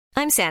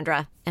I'm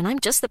Sandra, and I'm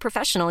just the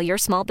professional your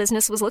small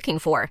business was looking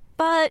for.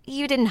 But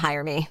you didn't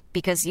hire me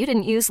because you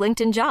didn't use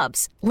LinkedIn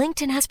Jobs.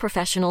 LinkedIn has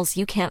professionals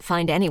you can't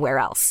find anywhere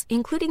else,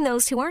 including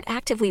those who aren't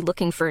actively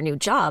looking for a new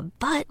job,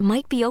 but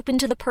might be open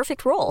to the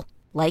perfect role,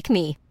 like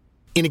me.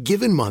 In a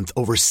given month,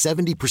 over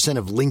 70%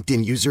 of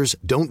LinkedIn users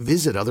don't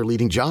visit other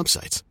leading job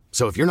sites.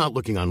 So if you're not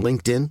looking on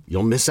LinkedIn,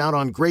 you'll miss out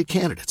on great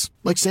candidates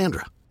like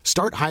Sandra.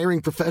 Start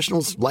hiring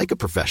professionals like a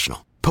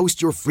professional.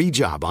 Post your free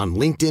job on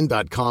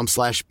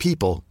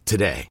linkedin.com/people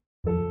today.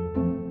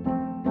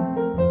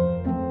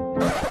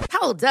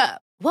 Hold up.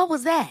 What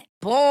was that?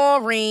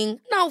 Boring.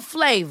 No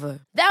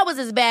flavor. That was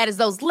as bad as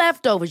those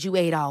leftovers you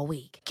ate all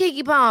week.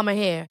 Keke Palmer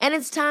here, and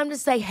it's time to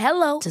say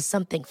hello to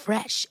something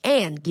fresh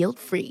and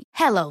guilt-free.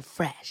 Hello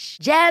Fresh.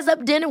 Jazz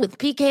up dinner with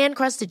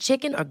pecan-crusted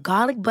chicken or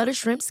garlic butter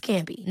shrimp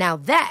scampi. Now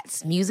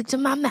that's music to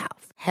my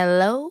mouth.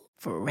 Hello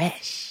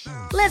Fresh.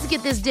 Let's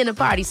get this dinner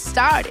party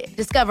started.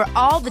 Discover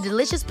all the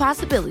delicious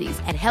possibilities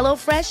at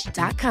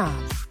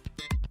hellofresh.com.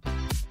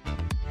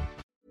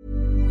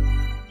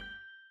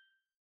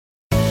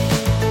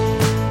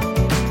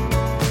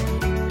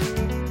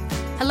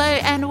 Hello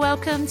and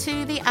welcome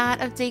to the Art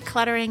of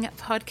Decluttering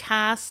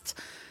podcast.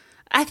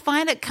 I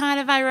find it kind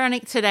of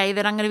ironic today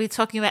that I'm going to be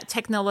talking about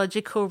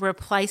technological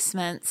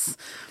replacements.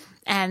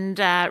 And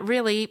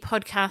really,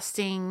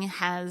 podcasting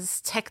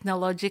has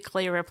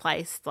technologically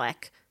replaced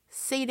like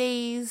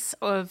CDs.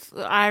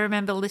 I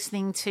remember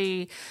listening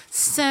to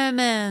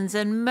sermons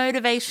and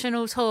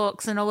motivational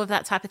talks and all of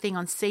that type of thing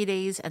on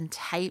CDs and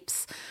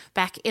tapes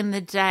back in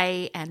the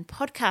day, and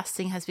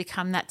podcasting has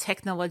become that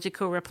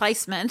technological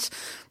replacement.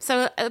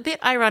 So a bit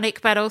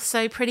ironic, but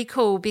also pretty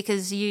cool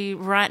because you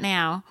right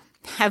now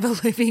have a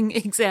living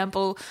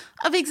example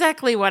of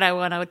exactly what I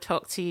want to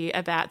talk to you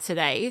about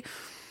today.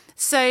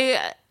 So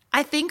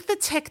I think the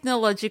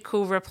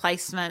technological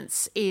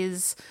replacements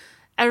is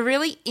a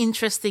really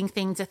interesting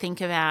thing to think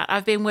about.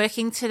 I've been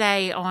working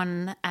today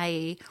on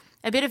a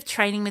bit of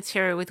training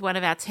material with one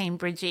of our team,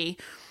 Bridgie,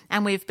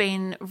 and we've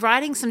been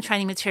writing some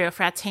training material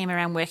for our team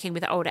around working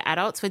with older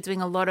adults. We're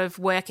doing a lot of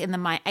work in the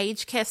My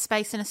Aged Care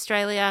space in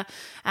Australia,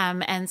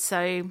 and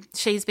so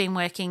she's been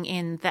working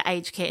in the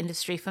aged care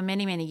industry for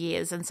many, many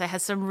years, and so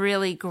has some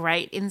really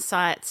great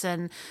insights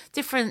and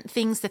different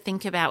things to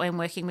think about when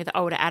working with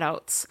older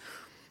adults.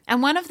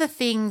 And one of the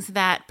things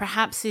that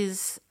perhaps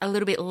is a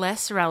little bit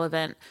less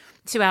relevant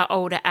to our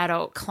older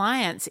adult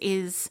clients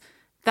is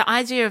the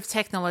idea of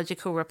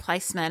technological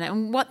replacement.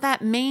 And what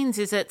that means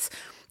is it's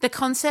the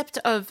concept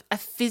of a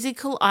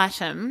physical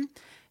item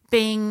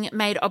being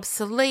made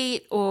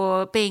obsolete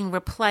or being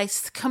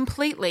replaced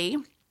completely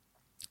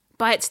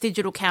by its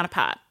digital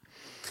counterpart.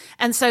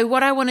 And so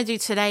what I want to do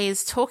today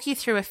is talk you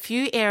through a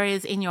few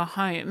areas in your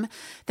home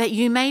that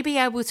you may be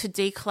able to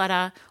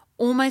declutter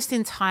almost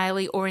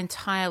entirely or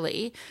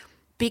entirely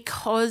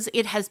because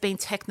it has been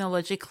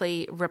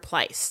technologically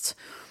replaced.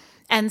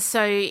 And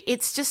so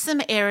it's just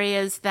some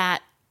areas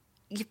that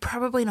you're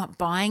probably not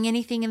buying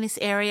anything in this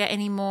area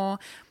anymore.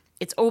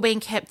 It's all being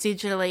kept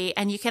digitally,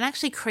 and you can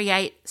actually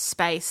create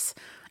space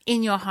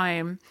in your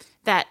home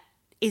that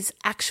is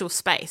actual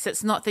space.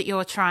 It's not that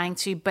you're trying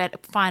to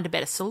find a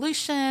better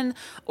solution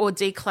or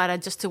declutter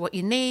just to what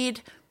you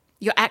need.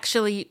 You're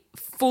actually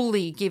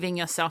fully giving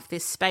yourself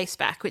this space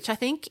back, which I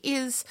think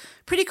is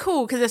pretty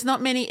cool because there's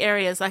not many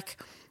areas like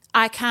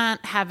I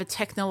can't have a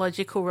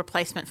technological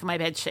replacement for my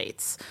bed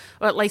sheets,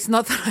 or at least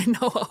not that I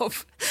know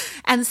of.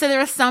 And so there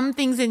are some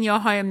things in your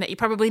home that you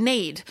probably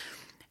need.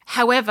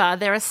 However,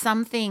 there are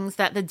some things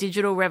that the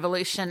digital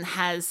revolution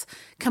has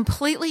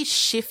completely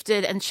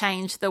shifted and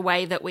changed the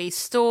way that we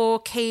store,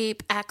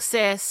 keep,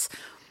 access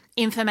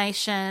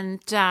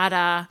information,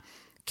 data,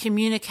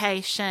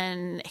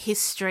 communication,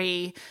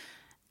 history.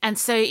 And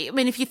so, I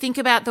mean, if you think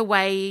about the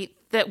way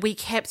that we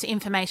kept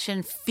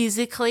information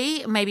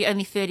physically, maybe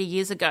only 30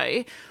 years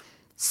ago,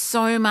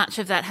 so much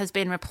of that has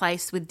been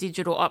replaced with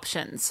digital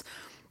options.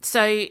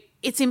 So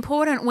it's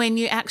important when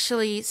you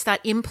actually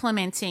start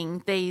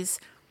implementing when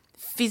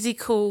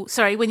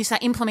you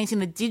start implementing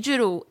the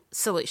digital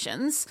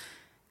solutions,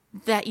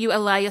 that you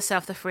allow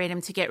yourself the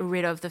freedom to get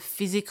rid of the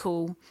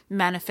physical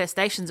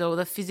manifestations or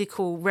the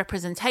physical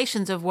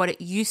representations of what it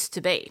used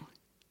to be.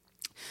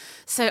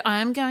 So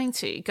I'm going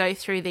to go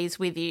through these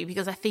with you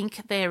because I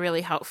think they're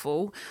really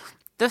helpful.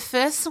 The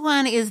first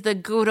one is the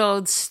good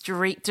old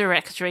street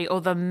directory or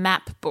the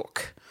map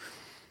book.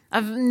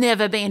 I've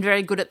never been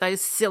very good at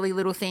those silly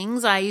little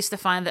things. I used to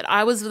find that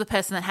I was the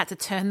person that had to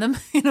turn them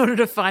in order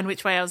to find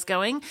which way I was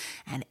going.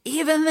 And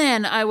even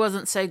then, I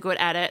wasn't so good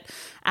at it.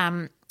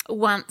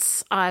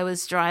 Once I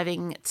was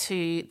driving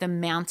to the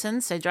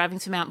mountains, so driving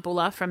to Mount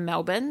Buller from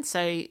Melbourne.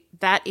 So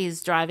that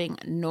is driving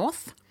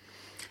north.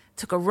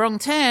 Took a wrong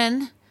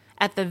turn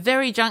at the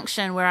very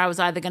junction where I was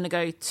either going to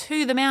go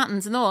to the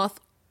mountains north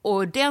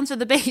or down to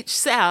the beach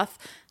south.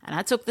 And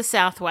I took the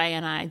south way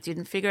and I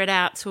didn't figure it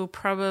out till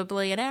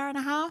probably an hour and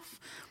a half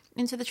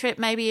into the trip,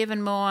 maybe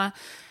even more.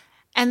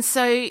 And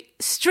so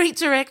street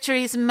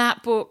directories,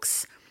 map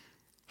books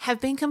have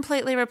been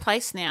completely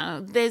replaced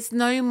now. There's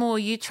no more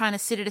you trying to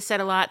sit at a set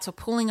of lights or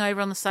pulling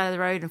over on the side of the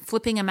road and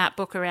flipping a map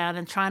book around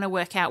and trying to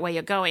work out where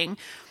you're going.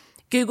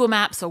 Google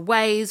Maps or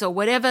Waze or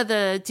whatever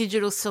the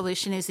digital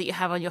solution is that you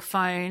have on your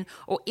phone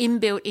or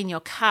inbuilt in your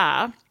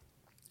car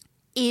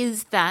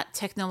is that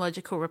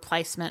technological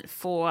replacement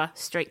for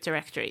street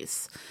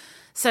directories.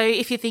 So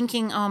if you're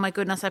thinking, oh my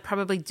goodness, I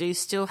probably do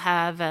still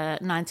have a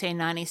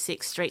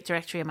 1996 street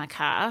directory in my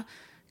car,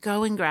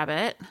 go and grab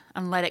it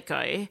and let it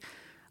go.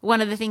 One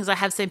of the things I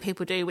have seen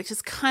people do, which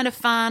is kind of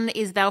fun,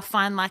 is they'll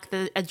find like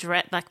the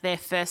address, like their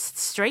first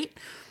street,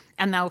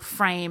 and they'll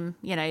frame,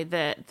 you know,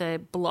 the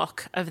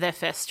block of their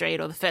first street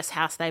or the first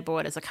house they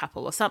bought as a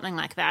couple or something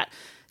like that.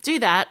 Do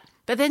that,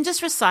 but then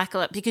just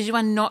recycle it because you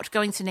are not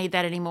going to need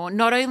that anymore.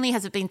 Not only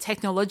has it been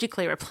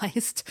technologically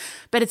replaced,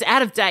 but it's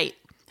out of date.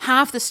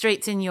 Half the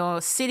streets in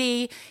your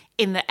city,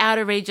 in the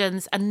outer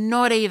regions, are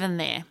not even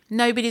there.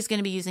 Nobody's going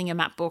to be using your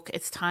map book.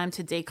 It's time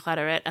to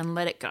declutter it and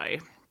let it go.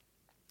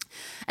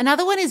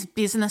 Another one is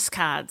business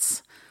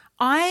cards.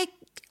 I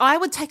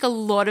would take a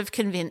lot of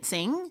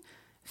convincing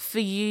for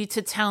you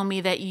to tell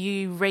me that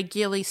you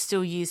regularly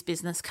still use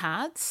business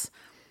cards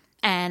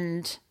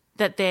and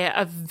that they're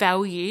of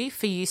value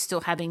for you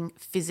still having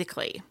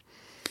physically.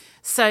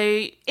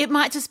 So it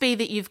might just be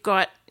that you've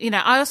got,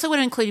 I also want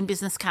to include in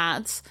business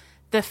cards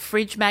the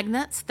fridge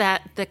magnets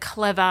that the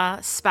clever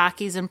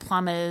Sparkies and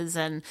plumbers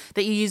and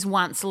that you use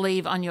once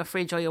leave on your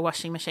fridge or your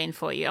washing machine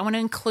for you. I want to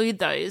include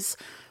those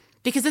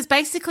because it's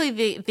basically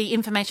the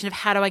information of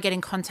how do I get in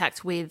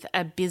contact with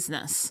a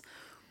business.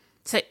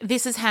 So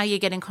this is how you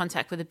get in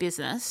contact with a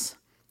business.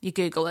 You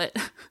Google it.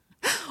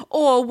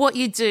 Or what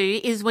you do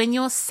is when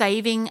you're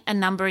saving a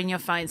number in your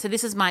phone. So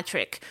this is my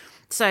trick.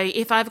 So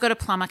if I've got a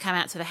plumber come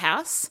out to the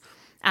house,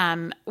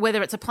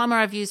 whether it's a plumber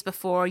I've used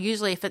before,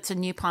 usually if it's a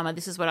new plumber,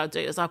 this is what I'll do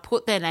is I'll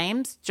put their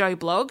names, Joe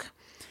Blog,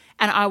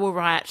 and I will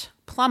write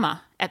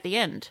plumber at the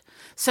end.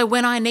 So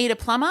when I need a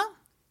plumber,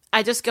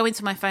 I just go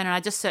into my phone and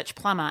I just search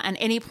plumber, and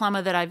any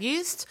plumber that I've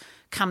used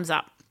comes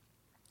up.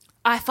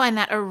 I find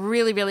that a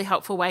really, really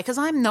helpful way because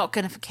I'm not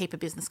going to keep a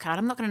business card.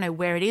 I'm not going to know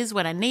where it is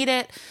when I need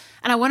it.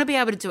 And I want to be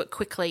able to do it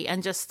quickly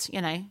and just,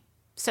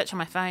 search on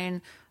my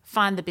phone,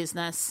 find the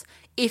business.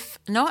 If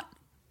not,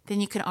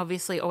 then you can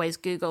obviously always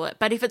Google it.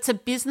 But if it's a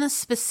business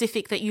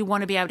specific that you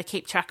want to be able to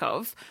keep track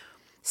of,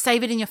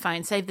 save it in your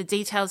phone, save the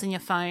details in your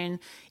phone.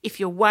 If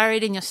you're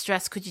worried and you're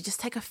stressed, could you just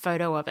take a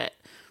photo of it?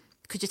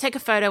 Could you take a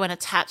photo and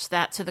attach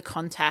that to the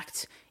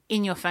contact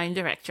in your phone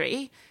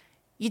directory?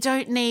 You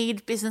don't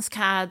need business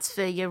cards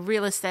for your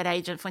real estate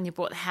agent when you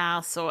bought the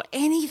house or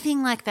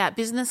anything like that.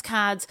 Business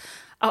cards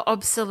are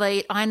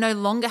obsolete. I no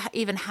longer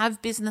even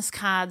have business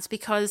cards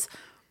because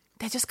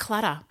they're just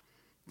clutter.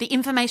 The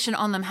information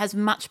on them has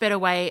much better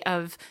way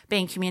of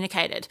being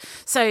communicated.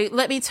 So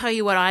let me tell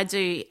you what I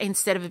do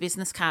instead of a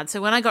business card.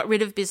 So when I got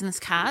rid of business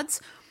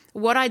cards,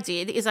 what I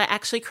did is I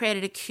actually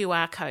created a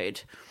QR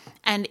code.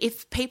 And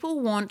if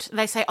people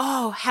they say,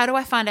 oh, how do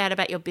I find out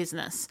about your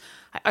business?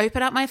 I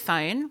open up my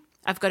phone.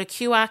 I've got a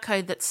QR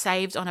code that's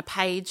saved on a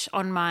page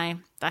on my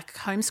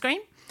home screen.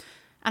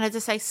 And I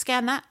just say,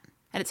 scan that.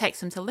 And it takes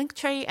them to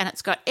Linktree and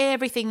it's got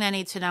everything they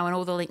need to know and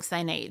all the links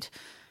they need.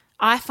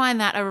 I find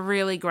that a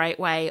really great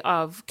way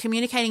of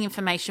communicating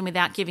information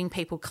without giving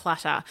people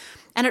clutter.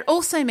 And it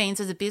also means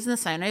as a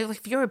business owner,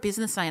 if you're a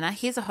business owner,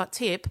 here's a hot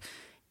tip.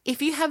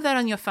 If you have that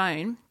on your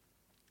phone,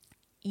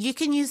 you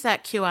can use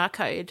that QR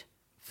code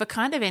for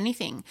kind of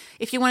anything.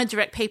 If you want to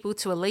direct people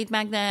to a lead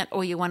magnet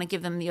or you want to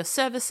give them your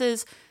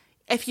services,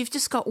 if you've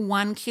just got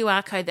one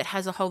QR code that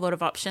has a whole lot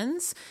of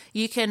options,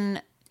 you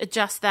can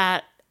adjust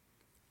that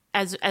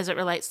as it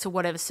relates to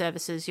whatever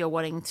services you're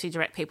wanting to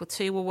direct people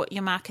to or what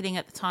you're marketing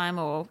at the time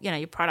or,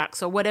 your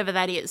products or whatever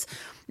that is.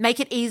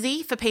 Make it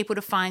easy for people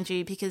to find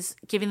you because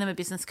giving them a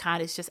business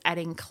card is just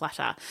adding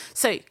clutter.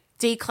 So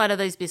declutter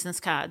those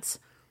business cards.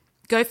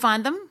 Go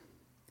find them,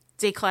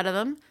 declutter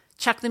them,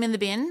 chuck them in the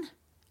bin,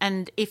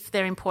 and if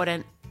they're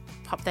important,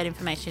 pop that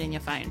information in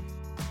your phone.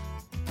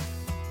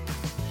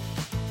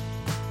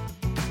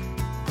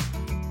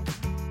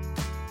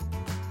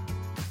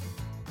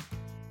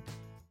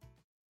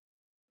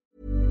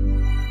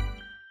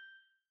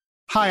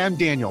 Hi, I'm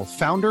Daniel,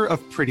 founder of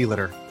Pretty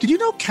Litter. Did you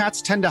know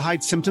cats tend to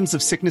hide symptoms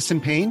of sickness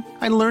and pain?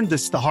 I learned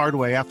this the hard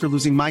way after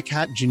losing my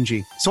cat,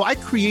 Gingy. So I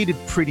created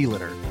Pretty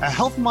Litter, a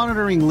health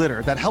monitoring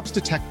litter that helps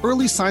detect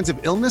early signs of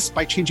illness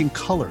by changing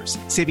colors,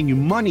 saving you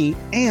money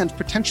and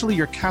potentially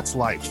your cat's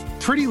life.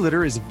 Pretty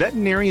Litter is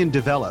veterinarian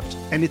developed,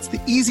 and it's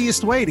the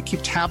easiest way to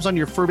keep tabs on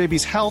your fur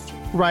baby's health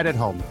right at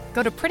home.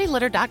 Go to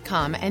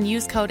prettylitter.com and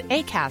use code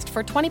ACAST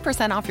for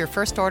 20% off your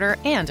first order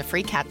and a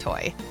free cat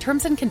toy.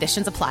 Terms and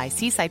conditions apply.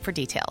 See site for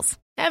details.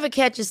 Ever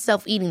catch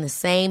yourself eating the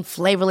same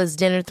flavorless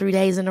dinner 3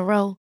 days in a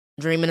row?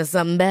 Dreaming of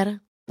something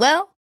better?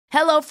 Well,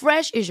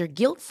 HelloFresh is your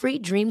guilt-free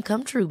dream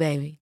come true,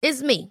 baby.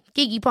 It's me,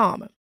 Keke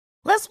Palmer.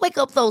 Let's wake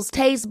up those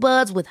taste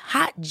buds with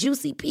hot,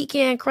 juicy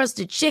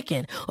pecan-crusted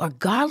chicken or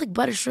garlic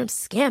butter shrimp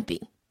scampi.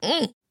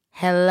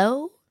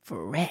 Hello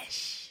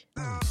Fresh.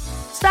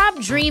 Stop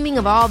dreaming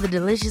of all the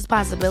delicious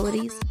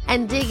possibilities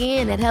and dig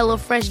in at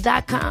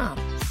HelloFresh.com.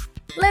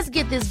 Let's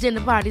get this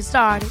dinner party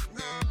started.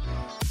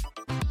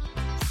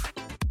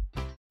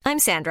 I'm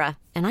Sandra,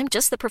 and I'm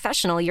just the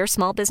professional your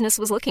small business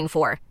was looking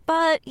for.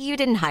 But you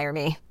didn't hire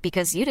me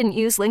because you didn't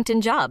use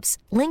LinkedIn Jobs.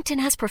 LinkedIn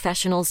has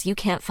professionals you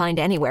can't find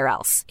anywhere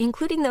else,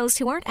 including those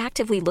who aren't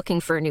actively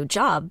looking for a new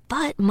job,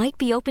 but might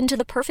be open to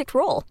the perfect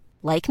role,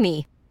 like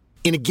me.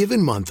 In a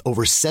given month,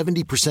 over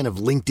 70% of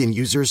LinkedIn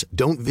users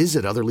don't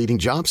visit other leading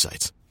job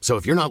sites. So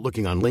if you're not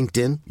looking on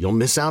LinkedIn, you'll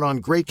miss out on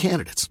great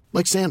candidates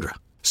like Sandra.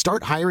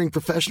 Start hiring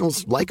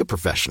professionals like a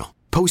professional.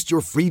 Post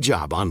your free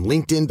job on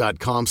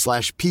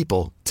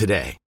linkedin.com/people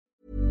today.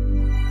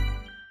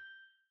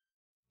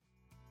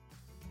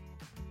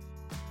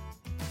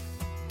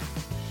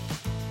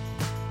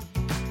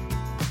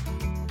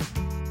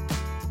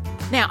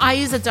 Now, I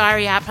use a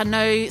diary app. I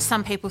know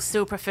some people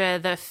still prefer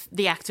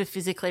the act of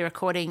physically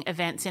recording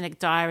events in a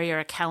diary or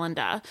a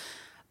calendar.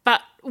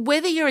 But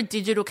whether you're a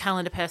digital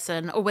calendar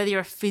person or whether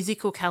you're a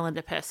physical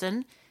calendar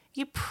person,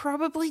 you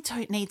probably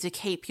don't need to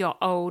keep your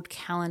old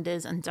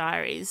calendars and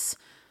diaries,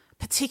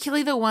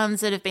 particularly the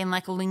ones that have been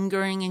like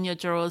lingering in your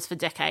drawers for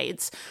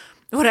decades.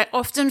 What I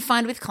often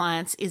find with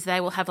clients is they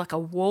will have like a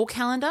wall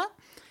calendar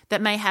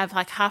that may have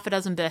like half a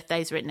dozen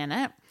birthdays written in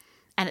it,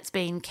 and it's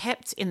been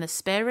kept in the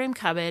spare room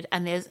cupboard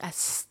and there's a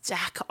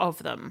stack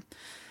of them.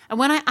 And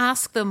when I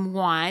ask them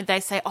why, they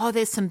say, oh,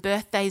 there's some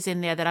birthdays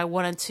in there that I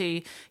wanted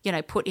to,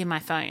 put in my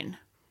phone.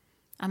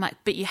 I'm like,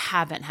 but you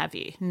haven't, have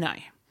you? No.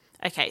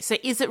 Okay, so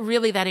is it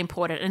really that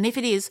important? And if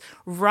it is,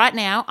 right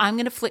now, I'm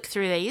going to flick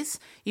through these.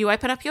 You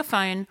open up your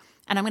phone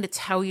and I'm going to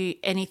tell you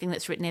anything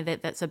that's written in there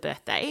that's a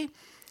birthday.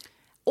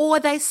 Or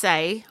they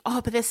say,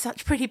 oh, but there's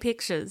such pretty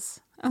pictures.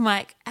 I'm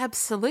like,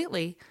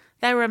 absolutely.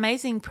 They were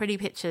amazing, pretty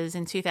pictures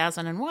in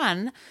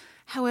 2001.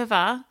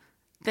 However,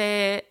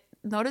 they're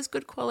not as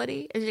good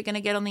quality as you're going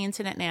to get on the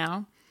internet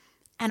now.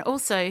 And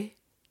also,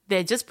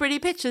 they're just pretty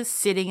pictures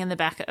sitting in the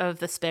back of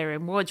the spare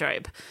room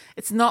wardrobe.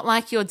 It's not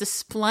like you're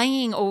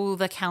displaying all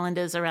the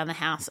calendars around the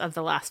house of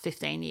the last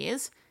 15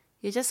 years.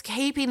 You're just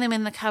keeping them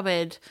in the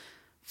cupboard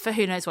for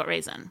who knows what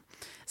reason.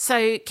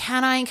 So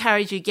can I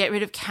encourage you, get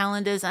rid of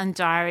calendars and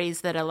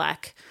diaries that are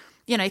like,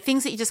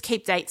 things that you just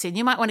keep dates in.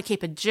 You might want to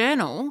keep a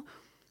journal.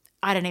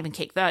 I don't even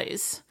keep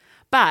those.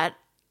 But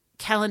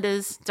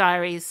calendars,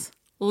 diaries,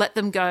 let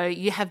them go.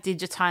 You have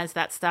digitized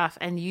that stuff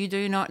and you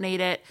do not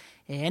need it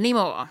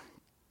anymore.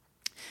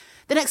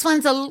 The next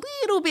one's a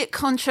little bit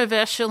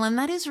controversial, and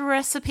that is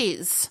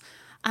recipes.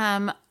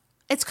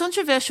 It's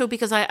controversial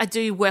because I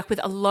do work with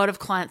a lot of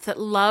clients that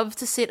love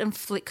to sit and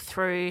flick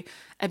through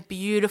a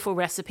beautiful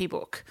recipe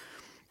book.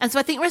 And so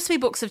I think recipe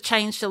books have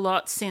changed a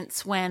lot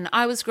since when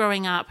I was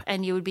growing up,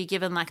 and you would be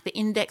given like the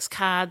index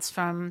cards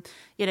from,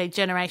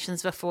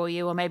 generations before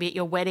you, or maybe at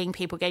your wedding,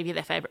 people gave you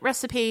their favorite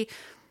recipe,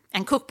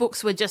 and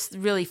cookbooks were just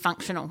really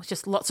functional,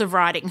 just lots of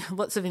writing,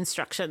 lots of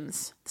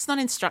instructions. It's not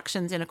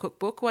instructions in a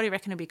cookbook. What do you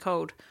reckon it'd be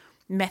called?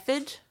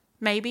 Method,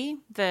 maybe,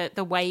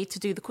 the way to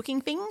do the cooking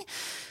thing.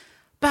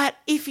 But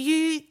if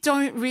you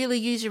don't really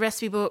use your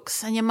recipe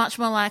books and you're much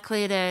more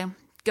likely to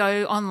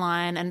go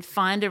online and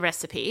find a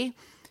recipe,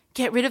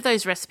 get rid of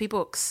those recipe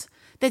books.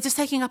 They're just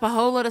taking up a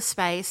whole lot of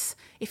space.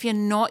 If you're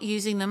not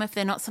using them, if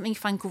they're not something you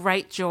find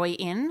great joy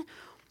in,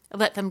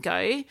 let them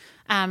go.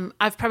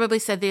 I've probably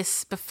said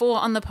this before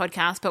on the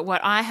podcast, but what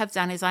I have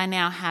done is I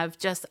now have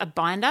just a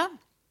binder.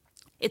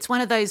 It's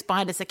one of those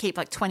binders that keep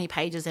like 20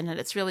 pages in it.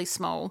 It's really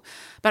small.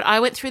 But I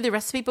went through the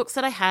recipe books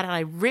that I had and I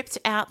ripped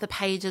out the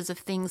pages of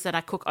things that I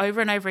cook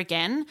over and over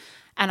again,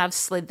 and I've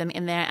slid them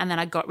in there, and then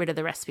I got rid of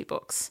the recipe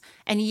books.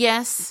 And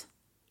yes,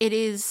 it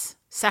is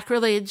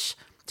sacrilege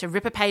to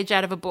rip a page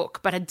out of a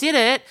book, but I did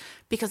it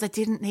because I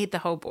didn't need the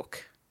whole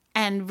book.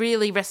 And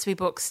really, recipe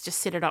books just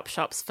sit at op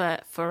shops for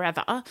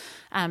forever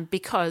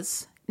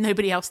because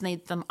nobody else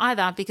needs them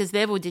either, because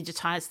they've all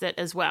digitized it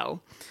as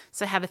well.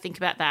 So have a think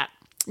about that.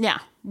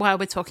 Now, while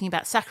we're talking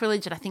about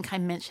sacrilege, and I think I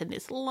mentioned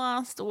this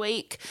last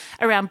week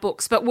around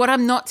books, but what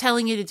I'm not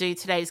telling you to do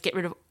today is get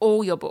rid of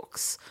all your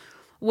books.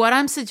 What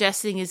I'm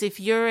suggesting is if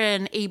you're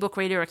an ebook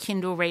reader, a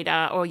Kindle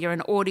reader, or you're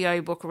an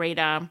audiobook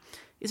reader,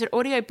 is it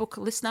audiobook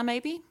listener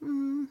maybe?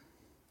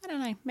 I don't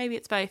know. Maybe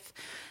it's both.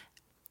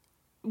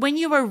 When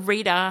you're a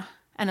reader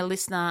and a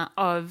listener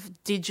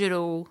of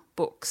digital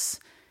books,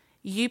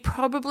 you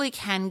probably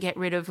can get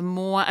rid of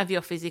more of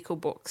your physical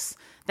books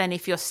than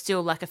if you're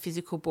still like a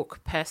physical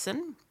book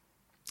person.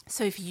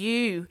 So if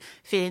you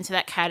fit into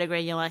that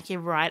category, you're like,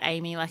 you're right,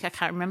 Amy, like I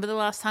can't remember the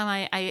last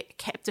time I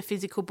kept a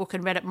physical book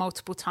and read it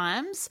multiple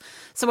times.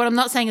 So what I'm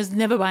not saying is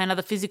never buy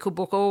another physical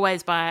book,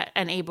 always buy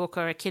an ebook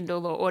or a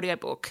Kindle or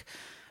audiobook,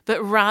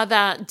 but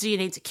rather, do you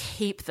need to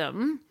keep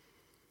them?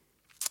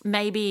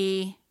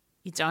 Maybe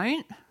you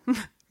don't.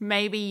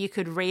 Maybe you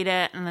could read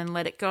it and then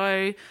let it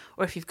go.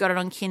 Or if you've got it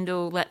on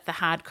Kindle, let the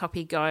hard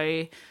copy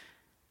go.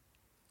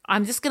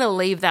 I'm just going to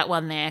leave that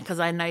one there because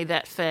I know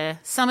that for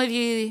some of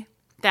you,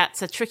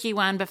 that's a tricky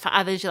one. But for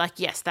others, you're like,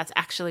 yes, that's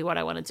actually what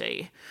I want to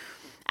do.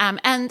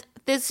 And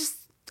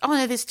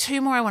there's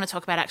two more I want to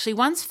talk about actually.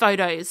 One's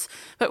photos.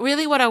 But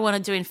really what I want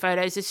to do in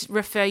photos is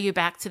refer you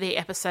back to the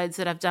episodes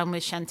that I've done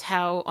with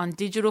Chantel on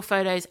digital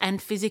photos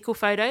and physical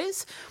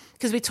photos,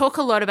 because we talk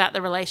a lot about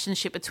the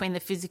relationship between the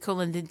physical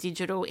and the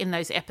digital in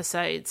those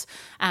episodes.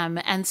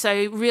 And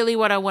so really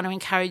what I want to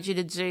encourage you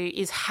to do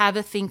is have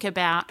a think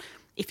about,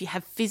 if you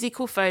have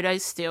physical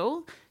photos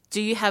still,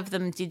 do you have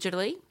them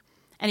digitally?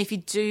 And if you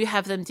do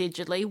have them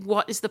digitally,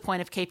 what is the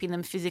point of keeping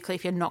them physically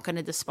if you're not going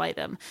to display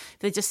them? If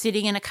they're just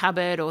sitting in a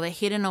cupboard or they're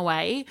hidden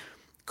away,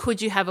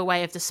 could you have a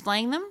way of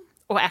displaying them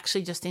or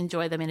actually just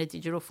enjoy them in a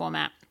digital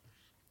format?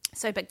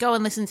 So, but go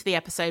and listen to the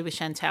episode with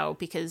Chantel,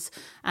 because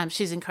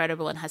she's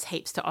incredible and has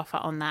heaps to offer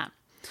on that.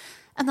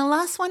 And the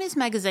last one is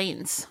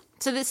magazines.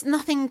 So there's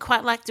nothing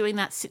quite like doing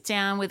that sit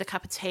down with a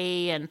cup of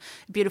tea and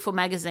a beautiful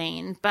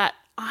magazine. But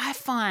I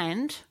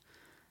find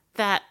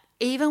that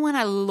even when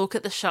I look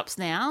at the shops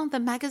now, the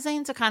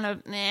magazines are kind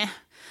of,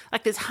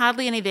 like there's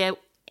hardly any there.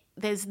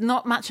 There's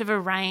not much of a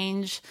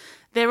range.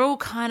 They're all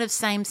kind of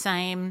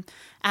same.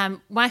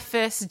 My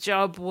first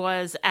job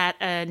was at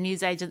a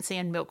news agency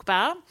and milk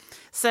bar.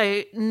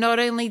 So not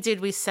only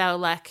did we sell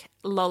like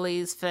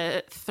lollies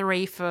for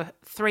three for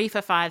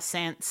 5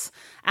 cents,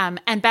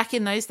 and back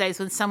in those days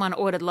when someone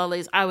ordered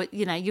lollies,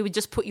 you would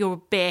just put your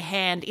bare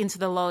hand into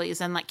the lollies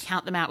and like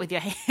count them out with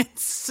your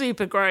hands.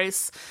 Super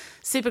gross,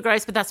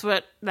 but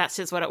that's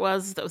just what it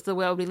was. That was the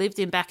world we lived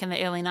in back in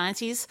the early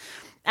 90s.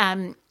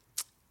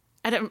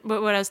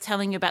 What I was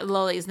telling you about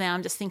lollies now,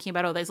 I'm just thinking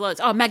about all those lollies.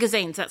 Oh,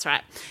 magazines, that's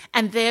right.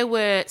 And there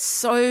were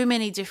so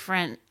many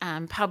different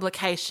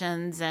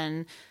publications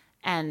and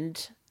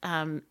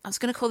I was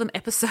going to call them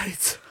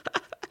episodes.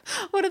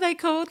 What are they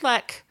called?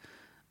 What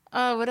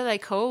are they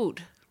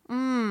called?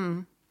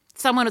 Someone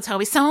will tell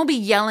me. Someone will be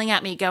yelling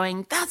at me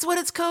going, that's what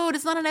it's called.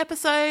 It's not an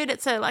episode.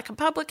 It's like a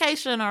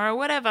publication or a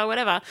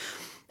whatever.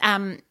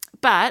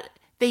 But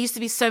there used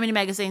to be so many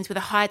magazines with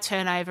a high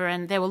turnover,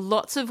 and there were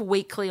lots of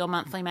weekly or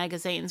monthly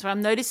magazines where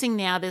I'm noticing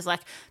now there's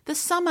like the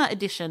summer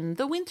edition,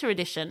 the winter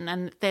edition,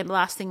 and they're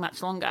lasting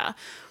much longer.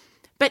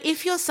 But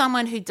if you're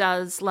someone who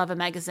does love a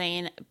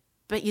magazine,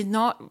 but you're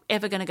not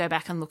ever going to go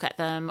back and look at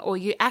them, or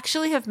you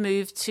actually have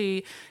moved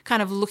to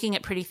kind of looking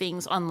at pretty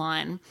things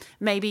online,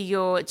 maybe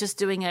you're just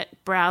doing it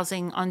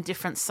browsing on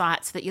different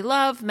sites that you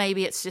love,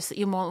 maybe it's just that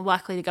you're more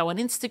likely to go on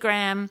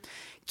Instagram,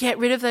 get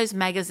rid of those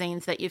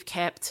magazines that you've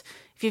kept.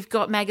 If you've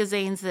got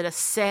magazines that are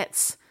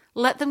sets,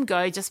 let them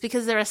go. Just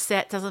because they're a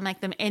set doesn't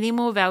make them any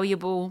more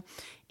valuable.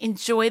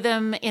 Enjoy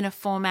them in a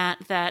format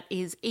that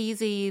is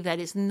easy, that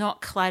is not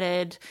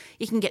cluttered.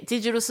 You can get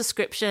digital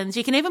subscriptions.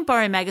 You can even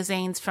borrow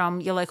magazines from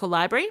your local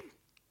library.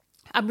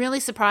 I'm really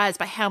surprised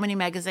by how many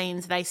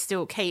magazines they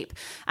still keep.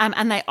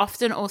 And they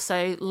often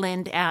also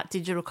lend out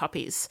digital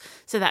copies.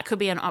 So that could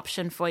be an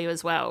option for you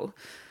as well.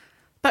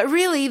 But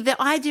really,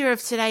 the idea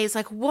of today is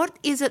like, what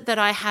is it that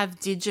I have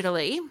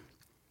digitally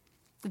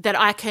that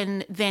I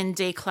can then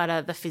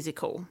declutter the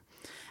physical?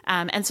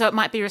 And so it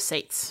might be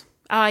receipts.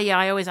 Oh, yeah,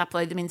 I always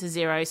upload them into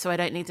Xero, so I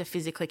don't need to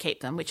physically keep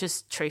them, which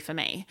is true for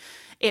me.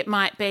 It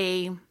might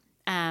be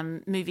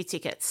movie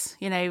tickets,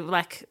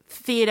 like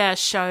theatre,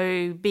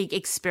 show, big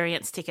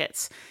experience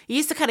tickets. You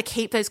used to kind of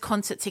keep those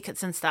concert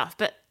tickets and stuff,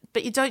 but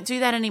you don't do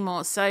that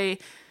anymore. So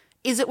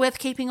is it worth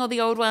keeping all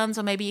the old ones,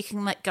 or maybe you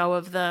can let go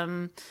of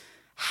them?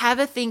 Have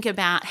a think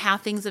about how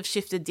things have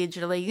shifted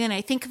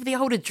digitally. Think of the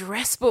old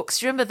address books.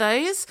 Do you remember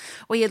those?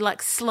 Where you'd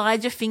like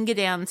slide your finger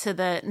down to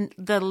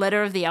the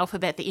letter of the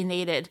alphabet that you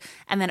needed,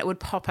 and then it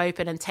would pop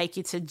open and take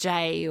you to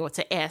J or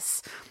to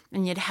S,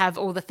 and you'd have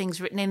all the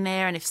things written in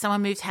there. And if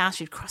someone moved house,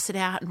 you'd cross it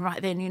out and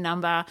write their new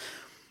number.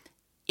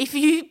 If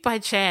you, by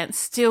chance,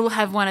 still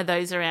have one of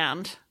those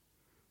around,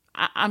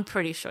 I'm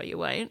pretty sure you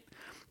won't.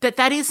 But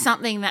that is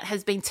something that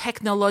has been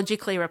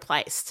technologically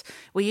replaced.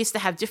 We used to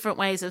have different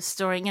ways of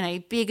storing,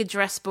 big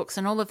address books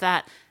and all of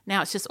that.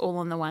 Now it's just all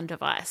on the one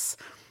device.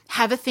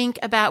 Have a think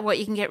about what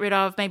you can get rid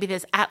of. Maybe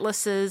there's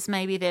atlases,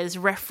 maybe there's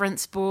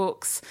reference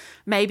books,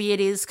 maybe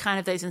it is kind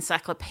of those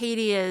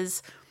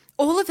encyclopedias.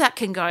 All of that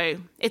can go.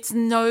 It's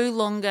no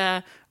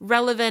longer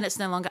relevant. It's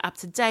no longer up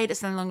to date.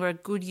 It's no longer a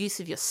good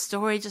use of your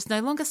storage. It's no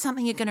longer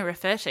something you're going to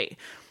refer to.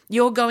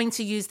 You're going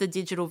to use the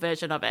digital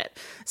version of it.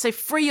 So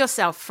free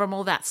yourself from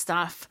all that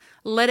stuff.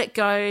 Let it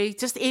go.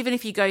 Just even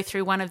if you go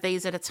through one of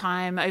these at a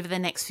time over the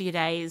next few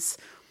days,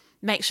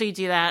 make sure you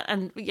do that.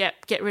 And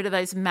get rid of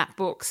those map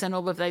books and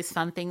all of those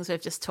fun things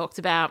we've just talked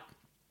about.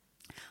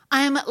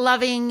 I'm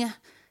loving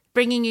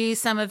bringing you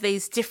some of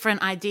these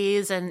different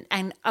ideas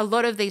and a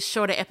lot of these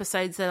shorter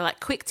episodes that are like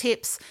quick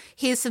tips.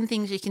 Here's some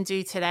things you can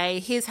do today.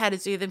 Here's how to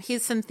do them.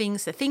 Here's some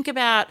things to think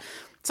about.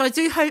 So I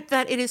do hope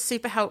that it is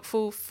super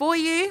helpful for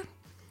you.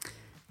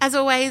 As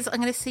always,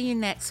 I'm going to see you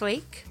next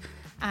week.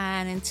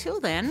 And until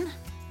then,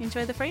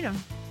 enjoy the freedom.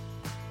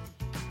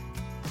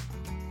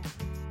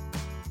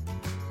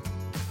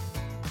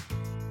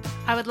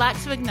 I would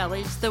like to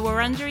acknowledge the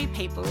Wurundjeri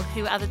people,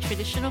 who are the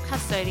traditional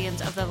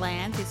custodians of the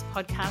land this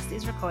podcast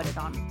is recorded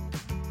on.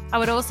 I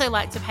would also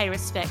like to pay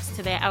respects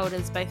to their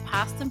elders, both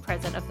past and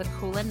present, of the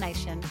Kulin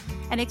Nation,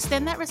 and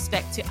extend that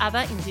respect to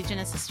other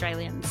Indigenous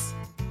Australians.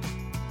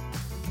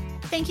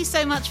 Thank you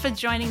so much for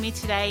joining me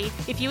today.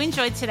 If you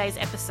enjoyed today's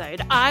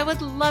episode, I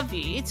would love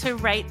you to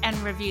rate and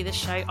review the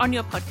show on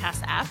your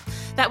podcast app.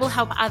 That will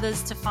help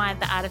others to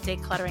find the Art of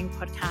Decluttering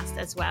podcast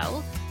as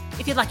well.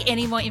 If you'd like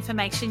any more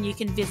information, you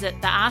can visit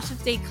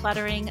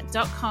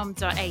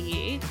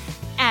theartofdecluttering.com.au,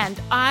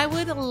 and I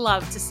would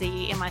love to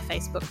see you in my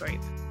Facebook group.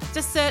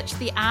 Just search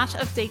the Art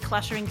of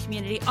Decluttering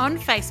community on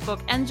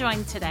Facebook and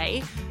join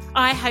today.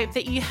 I hope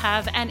that you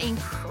have an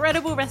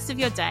incredible rest of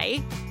your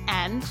day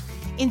and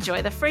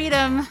enjoy the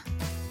freedom.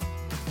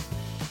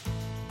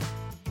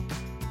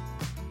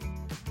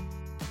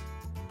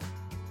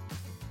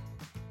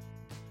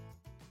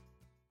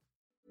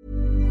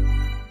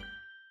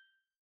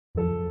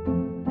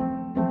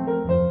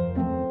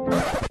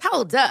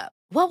 Hold up.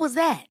 What was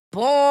that?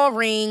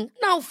 Boring.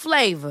 No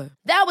flavor.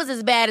 That was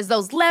as bad as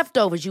those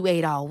leftovers you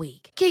ate all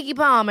week. Keke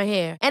Palmer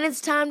here, and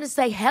it's time to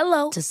say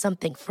hello to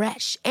something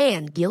fresh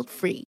and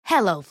guilt-free.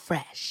 Hello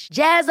Fresh.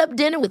 Jazz up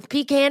dinner with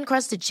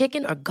pecan-crusted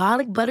chicken or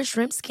garlic butter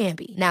shrimp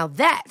scampi. Now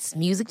that's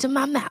music to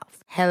my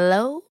mouth.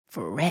 Hello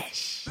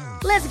Fresh.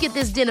 Let's get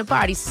this dinner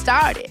party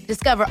started.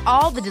 Discover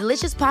all the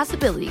delicious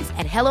possibilities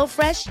at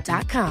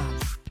HelloFresh.com.